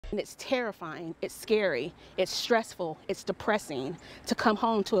And it's terrifying, it's scary, it's stressful, it's depressing to come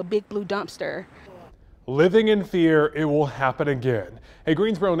home to a big blue dumpster. Living in fear it will happen again. A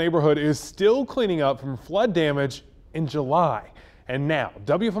Greensboro neighborhood is still cleaning up from flood damage in July. And now,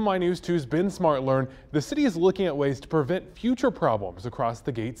 WFMI News 2's Ben Smart learned the city is looking at ways to prevent future problems across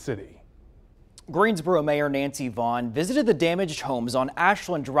the Gate City. Greensboro Mayor Nancy Vaughn visited the damaged homes on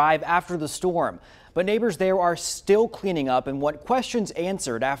Ashland Drive after the storm, but neighbors there are still cleaning up and want questions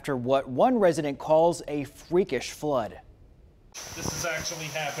answered after what one resident calls a freakish flood. This is actually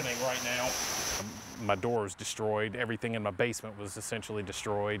happening right now. My door was destroyed. Everything in my basement was essentially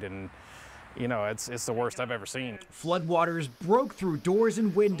destroyed, and you know, it's the worst I've ever seen. Floodwaters broke through doors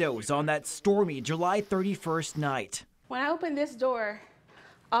and windows on that stormy July 31st night. When I opened this door,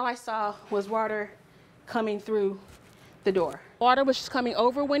 all I saw was water coming through the door. Water was just coming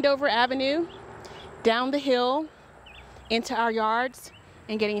over Wendover Avenue, down the hill, into our yards,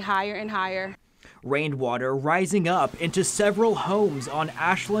 and getting higher and higher. Rainwater rising up into several homes on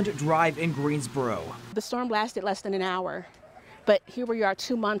Ashland Drive in Greensboro. The storm lasted less than an hour, but here we are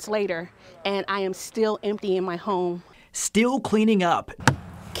 2 months later, and I am still empty in my home. Still cleaning up.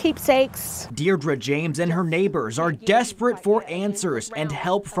 Keepsakes. Deirdre James and her neighbors are desperate for answers and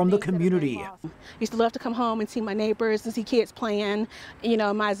help from the community. I used to love to come home and see my neighbors and see kids playing, you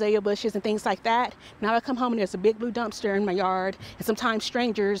know, my azalea bushes and things like that. Now I come home and there's a big blue dumpster in my yard, and sometimes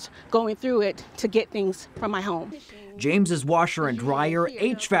strangers going through it to get things from my home. James's washer and dryer,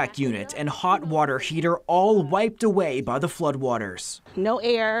 HVAC unit, and hot water heater all wiped away by the floodwaters. No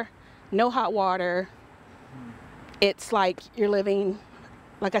air, no hot water. It's like you're living,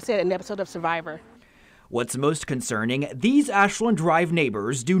 like I said, an episode of Survivor. What's most concerning, these Ashland Drive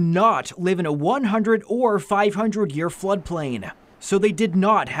neighbors do not live in a 100 or 500-year floodplain, so they did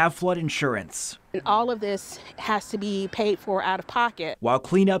not have flood insurance. And all of this has to be paid for out of pocket. While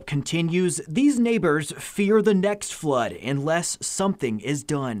cleanup continues, these neighbors fear the next flood unless something is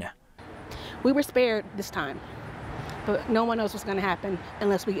done. We were spared this time, but no one knows what's going to happen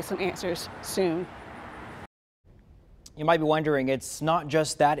unless we get some answers soon. You might be wondering, it's not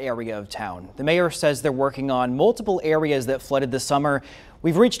just that area of town. The mayor says they're working on multiple areas that flooded this summer.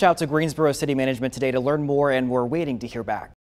 We've reached out to Greensboro City Management today to learn more, and we're waiting to hear back.